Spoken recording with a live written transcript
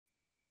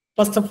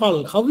First of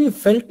all, how you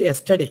felt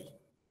yesterday?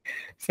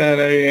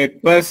 Sir,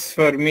 it was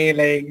for me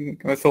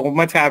like I was so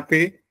much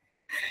happy,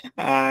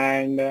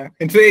 and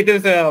it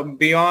is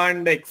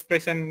beyond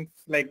expressions,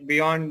 like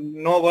beyond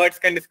no words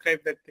can describe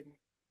that thing.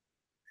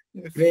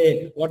 Yes.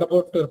 Great. What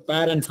about your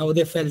parents? How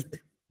they felt?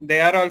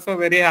 They are also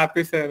very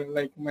happy, sir.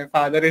 Like my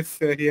father is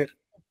here.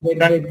 Great.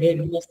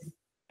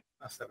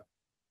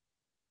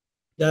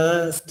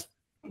 Just.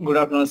 Good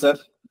afternoon, sir.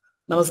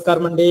 Namaskar,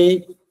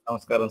 Mandi.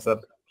 Namaskaram, sir.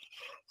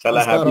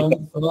 Chala happy.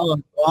 Oh,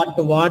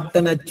 what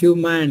an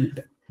achievement.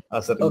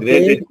 Sir,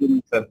 great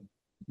experience, sir.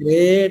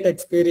 Great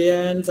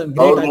experience and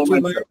great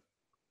achievement.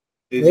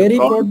 Very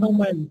proud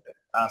moment.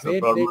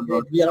 Great.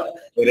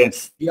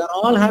 We are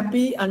all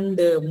happy, and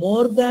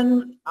more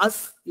than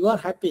us, you are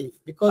happy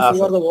because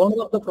you are the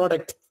owner of the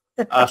product.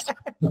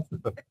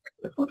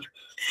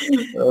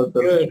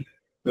 Good.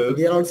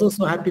 We are also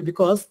so happy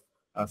because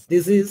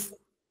this is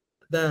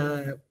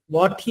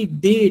what he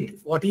did,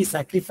 what he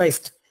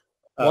sacrificed,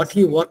 what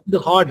he worked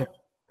hard.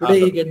 Today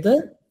he get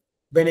the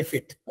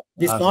benefit.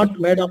 This is not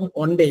made of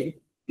one day.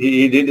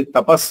 He did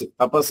tapas,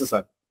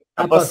 sir.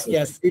 Tapas,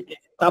 yes.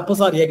 Tapas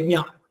or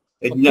yajna.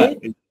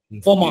 Okay?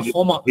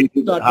 Homa. If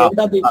you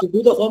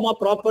do the homa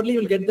properly,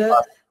 you will get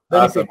the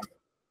benefit.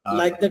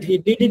 Like that, he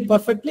did it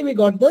perfectly, we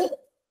got the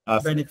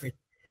benefit.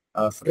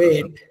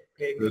 Great.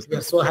 We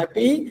are so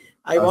happy.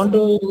 I want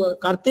to,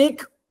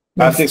 Kartik.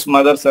 Kartik's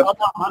mother, sir.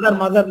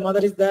 Mother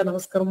is there.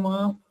 Namaskar,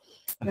 ma.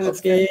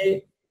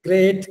 Okay,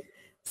 great.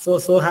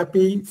 So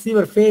happy. See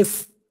your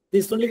face.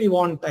 This only we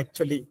want,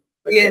 actually.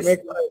 Yes.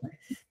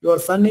 Your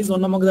son is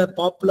one among the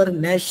popular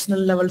national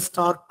level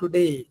star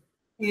today.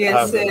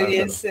 Yes, sir.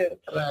 Yes, sir.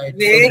 Right.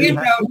 Very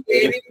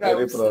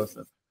proud,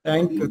 sir.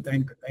 Thank you.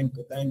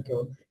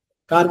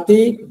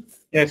 Kartik.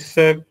 Yes,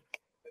 sir.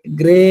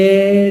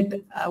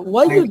 Great.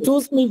 Why you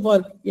choose me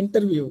for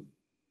interview?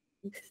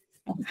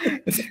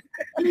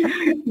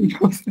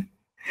 Because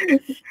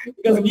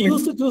we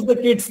used to choose the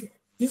kids.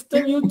 This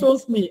time you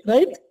chose me,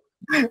 right?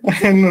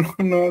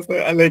 No,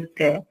 sir.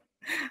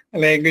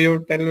 Like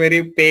you tell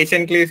very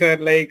patiently, sir.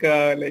 Like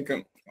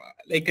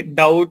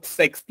doubts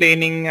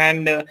explaining,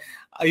 and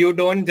you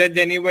don't judge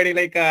anybody.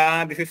 Like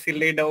this is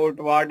silly doubt.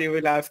 What you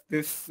will ask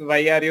this?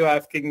 Why are you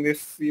asking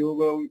this?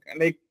 You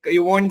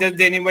won't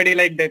judge anybody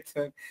like that,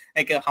 sir.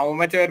 Like how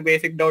much your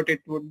basic doubt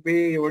it would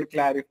be, you would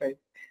clarify.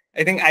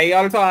 I think I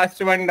also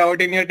asked one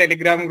doubt in your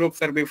Telegram group,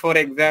 sir, before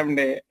exam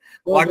day.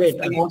 What's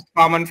the most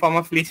common form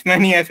of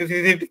leishmaniasis?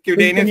 Is it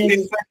cutaneous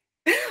leishmaniasis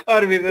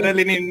or visceral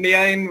in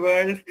India, in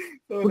world?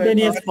 So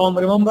cutaneous form,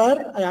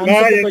 remember? I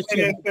answered the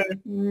question.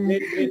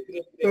 Yes, great.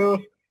 So,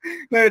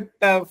 but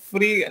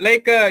free,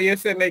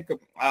 yes, sir,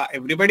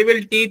 everybody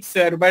will teach,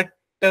 sir, but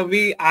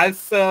we as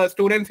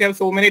students have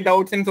so many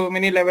doubts in so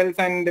many levels,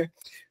 and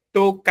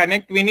to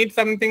connect, we need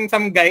some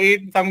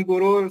guide, some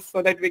guru,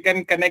 so that we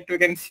can connect, we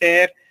can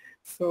share.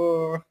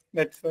 So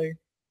that's why.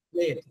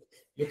 Great.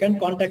 You can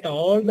contact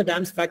all the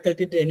DAMS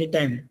faculty at any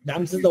time.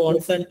 DAMS is the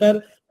one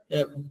center,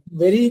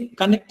 very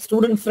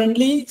student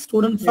friendly,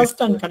 student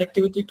first, and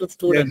connectivity to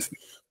students.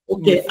 Yes.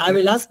 Okay, yes. I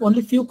will ask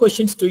only few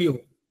questions to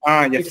you.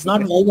 Yes. It's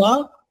not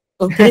Viva.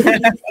 Okay.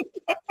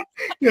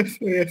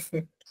 Yes.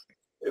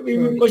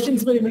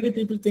 Questions, many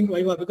people think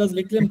Viva because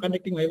literally I'm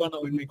conducting Viva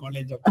now in my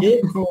college.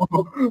 Okay.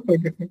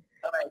 Okay.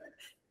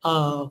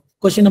 All right.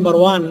 Question number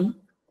 1.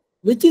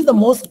 Which is the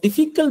most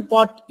difficult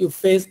part you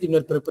faced in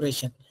your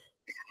preparation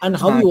and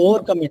how you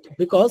overcome it?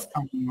 Because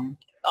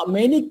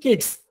many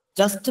kids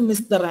just miss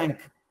the rank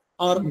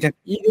or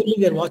eagerly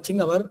they're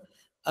watching our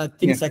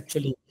things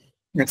actually.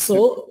 Yes,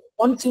 so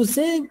once you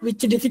say which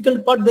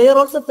difficult part, they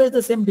also face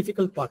the same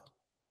difficult part.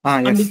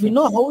 And if you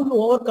know how you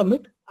overcome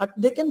it,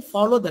 they can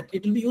follow that.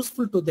 It will be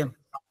useful to them.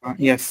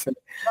 Yes.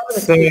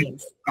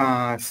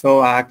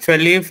 So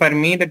actually for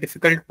me the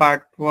difficult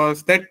part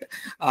was that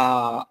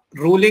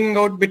ruling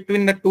out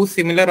between the two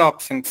similar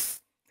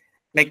options.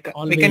 Like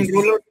always. We can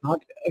rule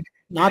out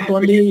not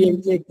only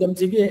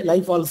FMGE,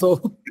 life also.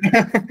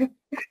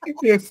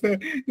 Yes, sir.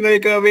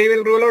 Like we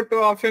will rule out 2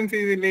 options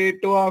easily,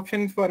 2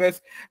 options for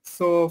us.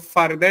 So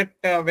for that,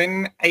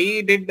 when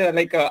I did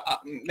like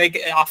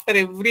after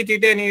every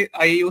GT,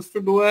 I used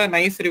to do a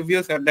nice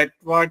review, sir. That's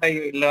what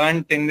I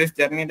learned in this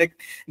journey. Like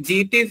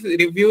GT's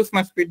reviews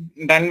must be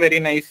done very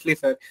nicely,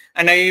 sir.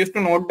 And I used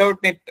to note down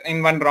it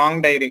in one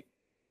wrong diary.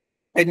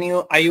 And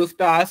I used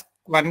to ask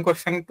one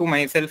question to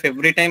myself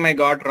every time I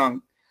got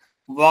wrong.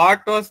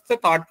 What was the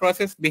thought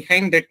process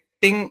behind that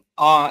thing,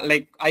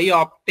 like I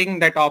opting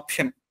that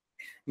option?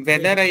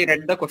 Whether I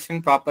read the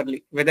question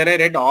properly, whether I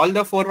read all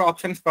the 4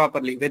 options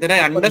properly, whether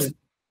I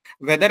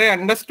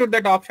understood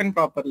that option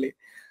properly.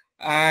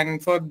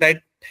 And so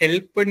that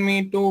helped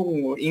me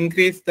to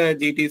increase the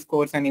GT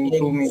scores and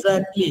improve me.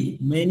 Exactly.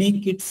 Many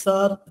kids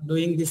are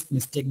doing this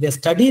mistake. They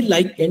study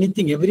like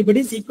anything. Everybody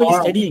is equally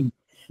studying.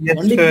 Yes,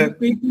 only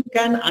people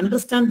can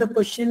understand the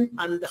question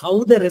and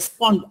how they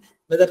respond.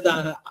 Whether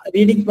the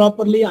reading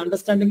properly,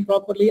 understanding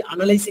properly,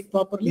 analyzing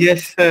properly,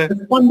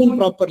 responding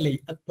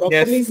properly.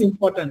 Properly is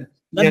important.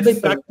 That by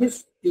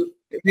practice,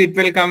 it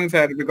will come,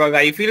 sir, because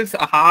I feel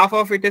half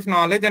of it is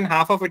knowledge and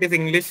half of it is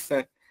English,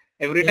 sir.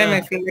 Every time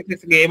I feel like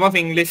this game of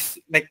English,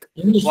 like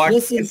English, what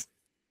yes, is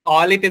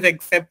all it is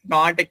except,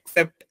 not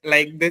except,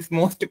 like this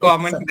most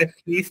common, Except. this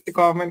least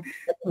common.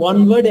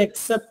 One word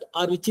except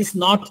or which is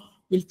not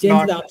will change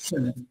Not. the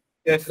option.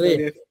 Yes, sir, Great.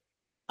 yes.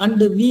 And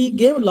we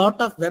gave a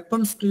lot of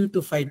weapons to you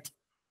to fight.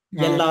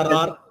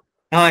 LRR,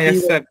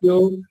 Yes, sir.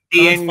 DOQ,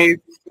 TND,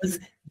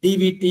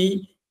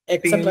 DVT,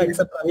 etc.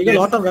 etc. We got a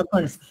lot of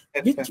weapons.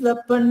 Yes, Which sir.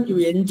 weapon you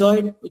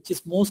enjoyed, which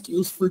is most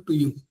useful to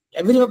you?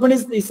 Every weapon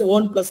is its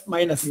own plus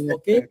minus. Yes,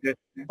 Okay. sir, yes,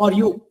 sir. For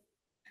you,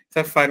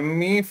 So for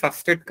me,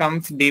 first it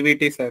comes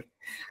DVT, sir.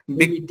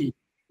 DVT.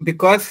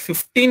 Because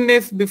 15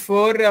 days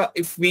before,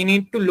 if we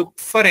need to look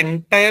for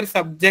entire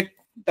subject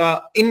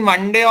in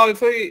one day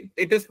also,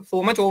 it is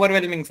so much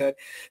overwhelming, sir.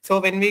 So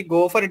when we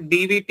go for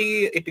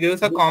DVT, it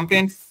gives a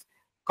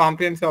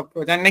comprehensive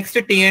approach. And next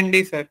to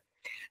TND, sir.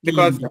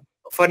 Because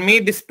for me,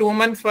 these 2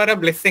 months were a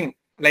blessing,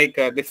 like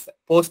this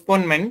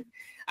postponement.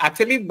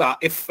 Actually,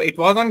 if it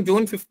was on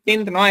June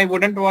 15th, no, I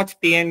wouldn't watch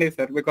TND,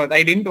 sir, because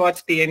I didn't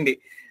watch TND.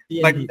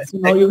 But So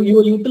now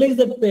you utilize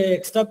that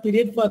extra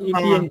period for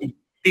TND.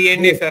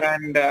 TND, sir,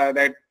 and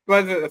that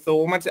was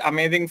so much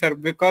amazing, sir,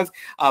 because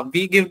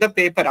we give the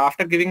paper.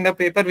 After giving the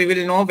paper, we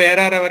will know where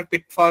are our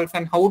pitfalls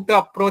and how to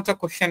approach a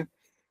question.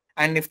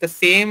 And if the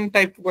same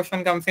type of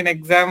question comes in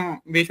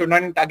exam, we should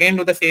not again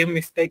do the same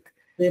mistake.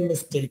 Same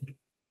mistake.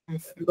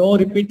 No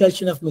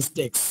repetition of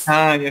mistakes.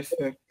 Yes,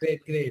 sir.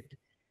 Great, great.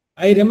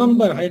 I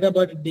remember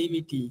Hyderabad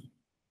DVT.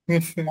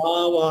 Yes, sir.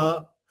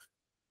 Wow.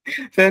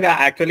 Sir,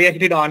 actually, I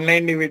did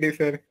online DVD,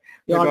 sir.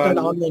 You attend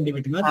online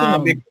DVT,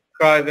 nothing.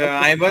 Because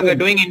I was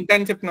doing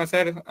internship, no,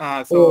 sir.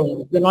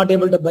 So you're not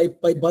able to buy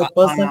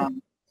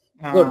person.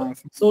 Good.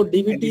 So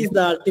DVT is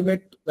the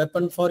ultimate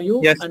weapon for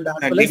you, yes, and as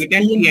well as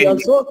TND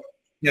also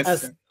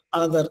as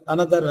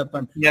another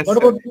weapon. Yes, what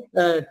about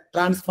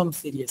transform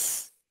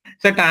series?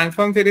 So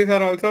transform series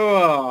are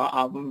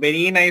also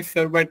very nice,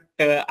 sir. But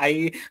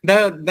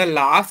the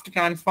last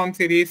transform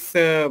series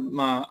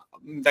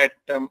that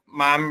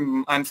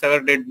ma'am and sir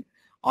did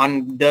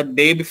on the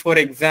day before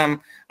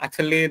exam,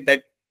 actually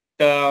that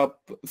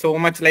so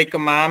much like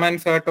ma'am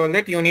and sir told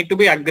that you need to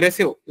be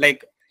aggressive.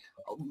 Like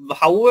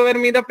however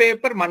me the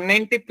paper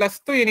 190 plus,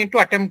 so you need to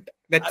attempt.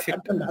 That's it.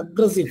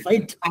 Aggressive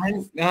fight.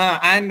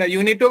 And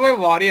you need to be a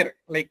warrior.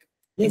 Like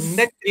in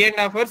that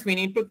 3.5 hours, we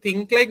need to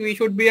think like we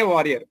should be a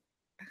warrior.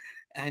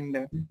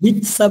 And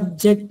which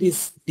subject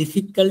is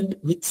difficult?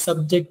 Which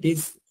subject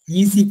is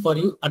easy for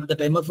you at the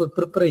time of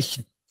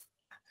preparation?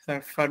 So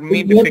for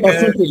me,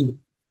 difficult.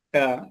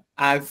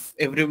 As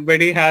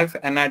everybody has,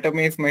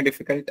 anatomy is my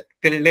difficult.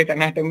 Till date,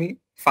 anatomy,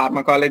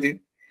 pharmacology.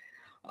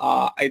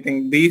 I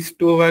think these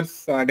two were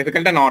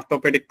difficult, and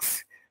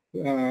orthopedics.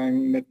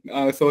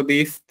 So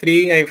these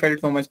three I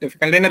felt so much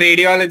difficult. In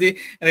radiology,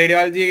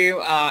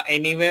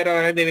 anywhere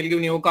or they will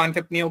give new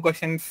concept, new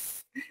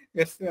questions.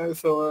 Yes,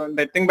 so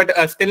that thing. But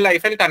still, I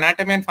felt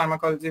anatomy and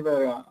pharmacology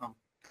were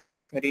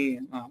very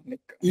like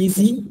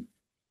easy.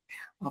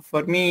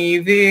 For me,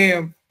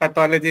 easy.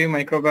 Pathology,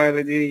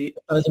 microbiology.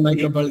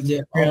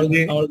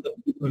 Microbiology, all the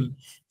people.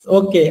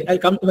 Okay, I'll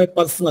come to my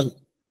personal.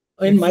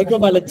 In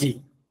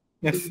microbiology,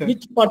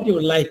 which part you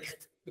like?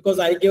 Because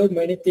I gave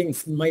many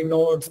things, my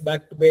notes,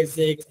 back to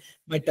basics,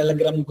 my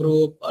Telegram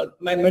group,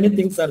 many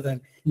things are there.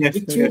 Yes,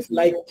 which you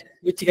liked,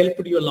 which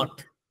helped you a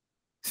lot?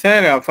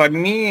 Sir, for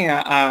me, in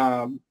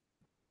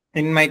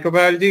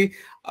microbiology,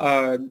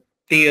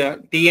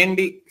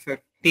 TND, sir,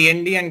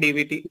 TND and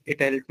DVT,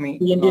 it helped me.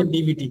 TND and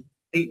DVT.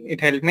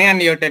 It helped me,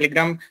 and your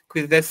Telegram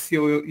quizzes,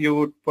 you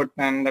would put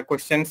and the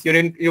questions,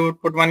 you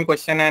would put one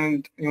question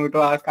and you would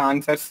ask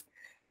answers.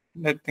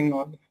 That thing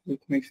all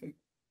makes sense.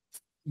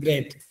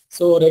 Great.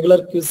 So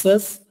regular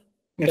quizzes,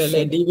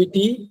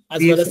 DVT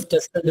as well as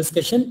test and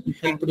discussion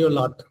helped you a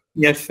lot.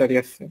 Yes, sir.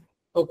 Yes, sir.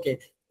 Okay.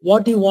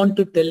 What do you want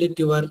to tell it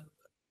to your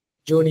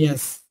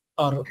juniors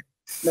or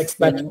next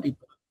batch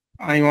people?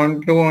 I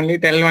want to only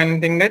tell one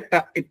thing,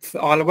 that it's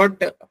all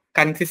about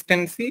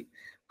consistency,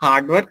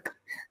 hard work,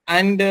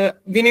 and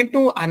we need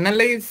to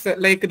analyze,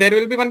 like there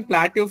will be one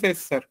plateau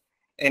phase, sir,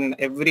 in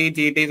every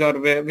GTs, or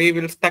where we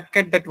will stuck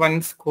at that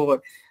one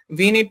score.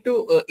 We need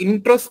to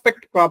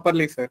introspect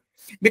properly, sir,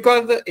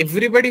 because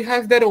everybody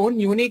has their own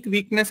unique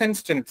weakness and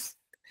strengths.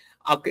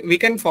 Okay, we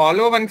can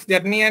follow one's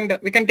journey and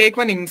we can take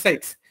one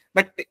insights,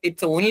 but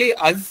it's only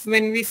us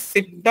when we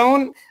sit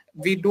down,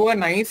 we do a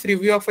nice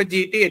review of a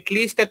GT, at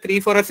least a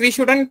 3-4 hours. We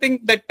shouldn't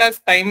think that as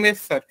time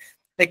waste, sir.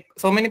 Like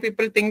so many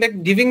people think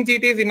that giving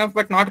GT is enough,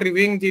 but not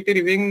reviewing GT.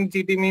 Reviewing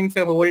GT means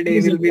a whole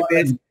day will be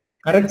waste.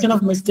 Correction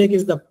of mistake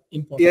is the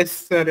important. Yes,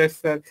 sir. Yes,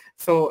 sir.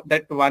 So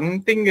that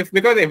one thing is,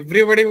 because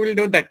everybody will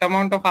do that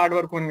amount of hard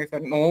work only, sir.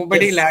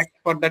 Nobody lacks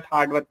for that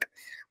hard work.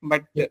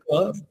 But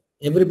because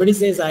everybody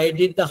says, I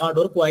did the hard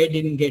work, why I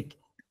didn't get?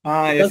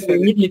 Because we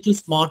need little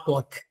smart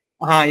work.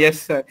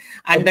 Yes, sir.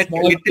 And that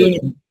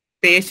little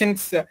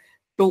patience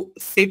to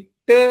sit,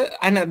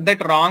 and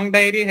that wrong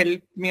diary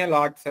helped me a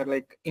lot, sir.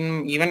 Like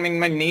even in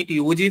my NEET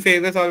UG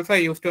phases also, I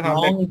used to have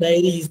wrong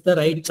diary is the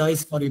right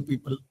choice for you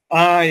people.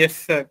 Yes,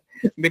 sir.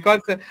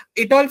 because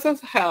it also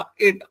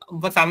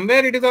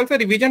somewhere it is also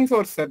revision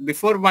source, sir.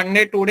 Before 1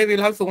 day, 2 days,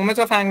 we'll have so much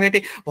of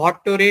anxiety,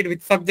 what to read,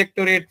 which subject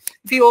to read.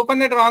 If we open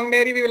that wrong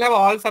diary, we will have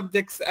all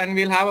subjects and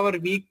we'll have our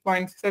weak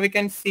points, so we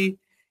can see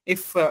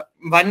if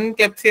one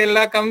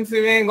Klebsiella comes,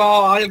 we may go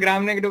all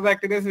gram-negative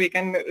bacteria, we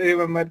can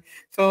remember.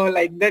 So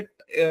like that,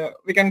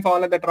 we can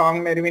follow that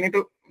wrong diary. We need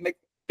to like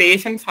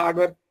patience, hard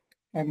work,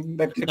 and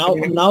that's it.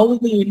 Now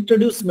we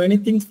introduce many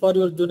things for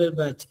your junior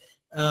batch.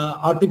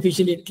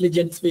 Artificial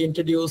intelligence we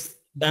introduce,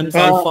 DAMS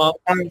alpha,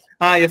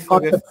 yes,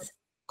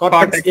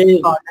 Cortex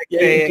A,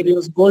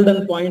 introduce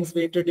golden points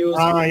we introduce.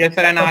 Yes,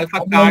 sir, and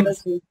alpha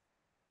cards,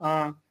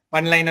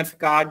 one-liners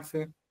cards.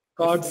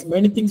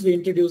 Many things we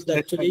introduced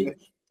actually. Yes,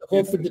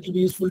 Hope it will be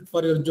useful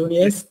for your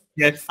juniors.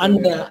 Yes,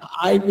 and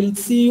I will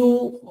see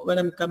you when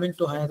I'm coming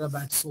to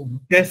Hyderabad soon.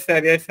 Yes, sir.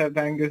 Yes, sir.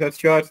 Thank you, sir.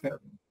 Sure, sir.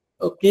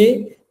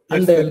 Okay.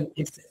 Yes, and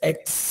it's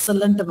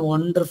excellent and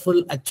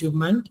wonderful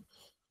achievement.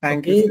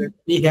 Thank you, sir.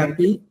 Be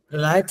happy,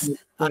 relax,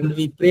 and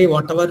we pray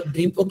whatever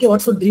dream. Okay,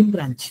 what's your dream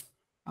branch?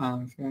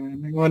 Now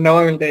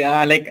I will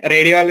tell like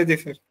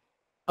radiology, sir.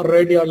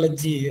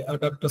 Radiology,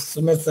 Dr.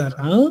 Sumesh, sir.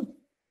 Huh?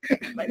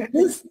 Like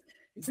this.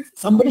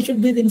 Somebody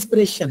should be the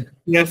inspiration.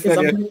 Yes, okay, sir.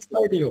 Somebody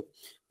inspired you.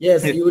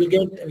 Yes, you will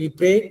get, we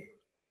pray,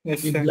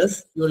 we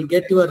bless, you will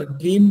get your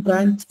dream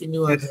branch in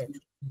your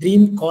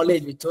dream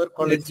college, whichever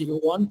college you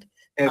want,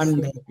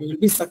 and you will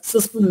be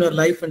successful in your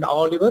life and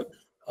all your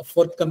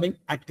forthcoming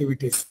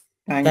activities.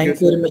 Thank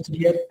you very much,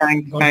 dear.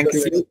 Thank you. Thank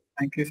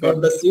you, sir. God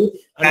bless you.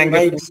 And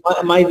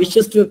my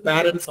wishes to your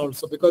parents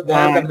also, because they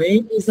are the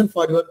main reason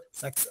for your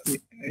success.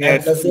 Their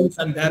blessings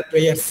and their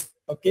prayers.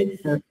 Okay.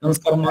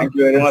 Namaskaram. Thank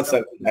you very much,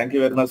 sir. Thank you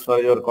very much for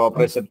your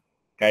cooperation,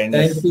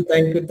 kindness.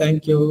 Thank you.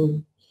 Thank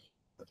you,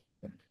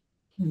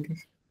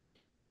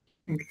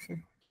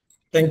 sir.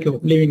 Thank you.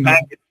 Leaving now.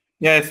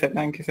 Yes, sir.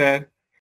 Thank you, sir.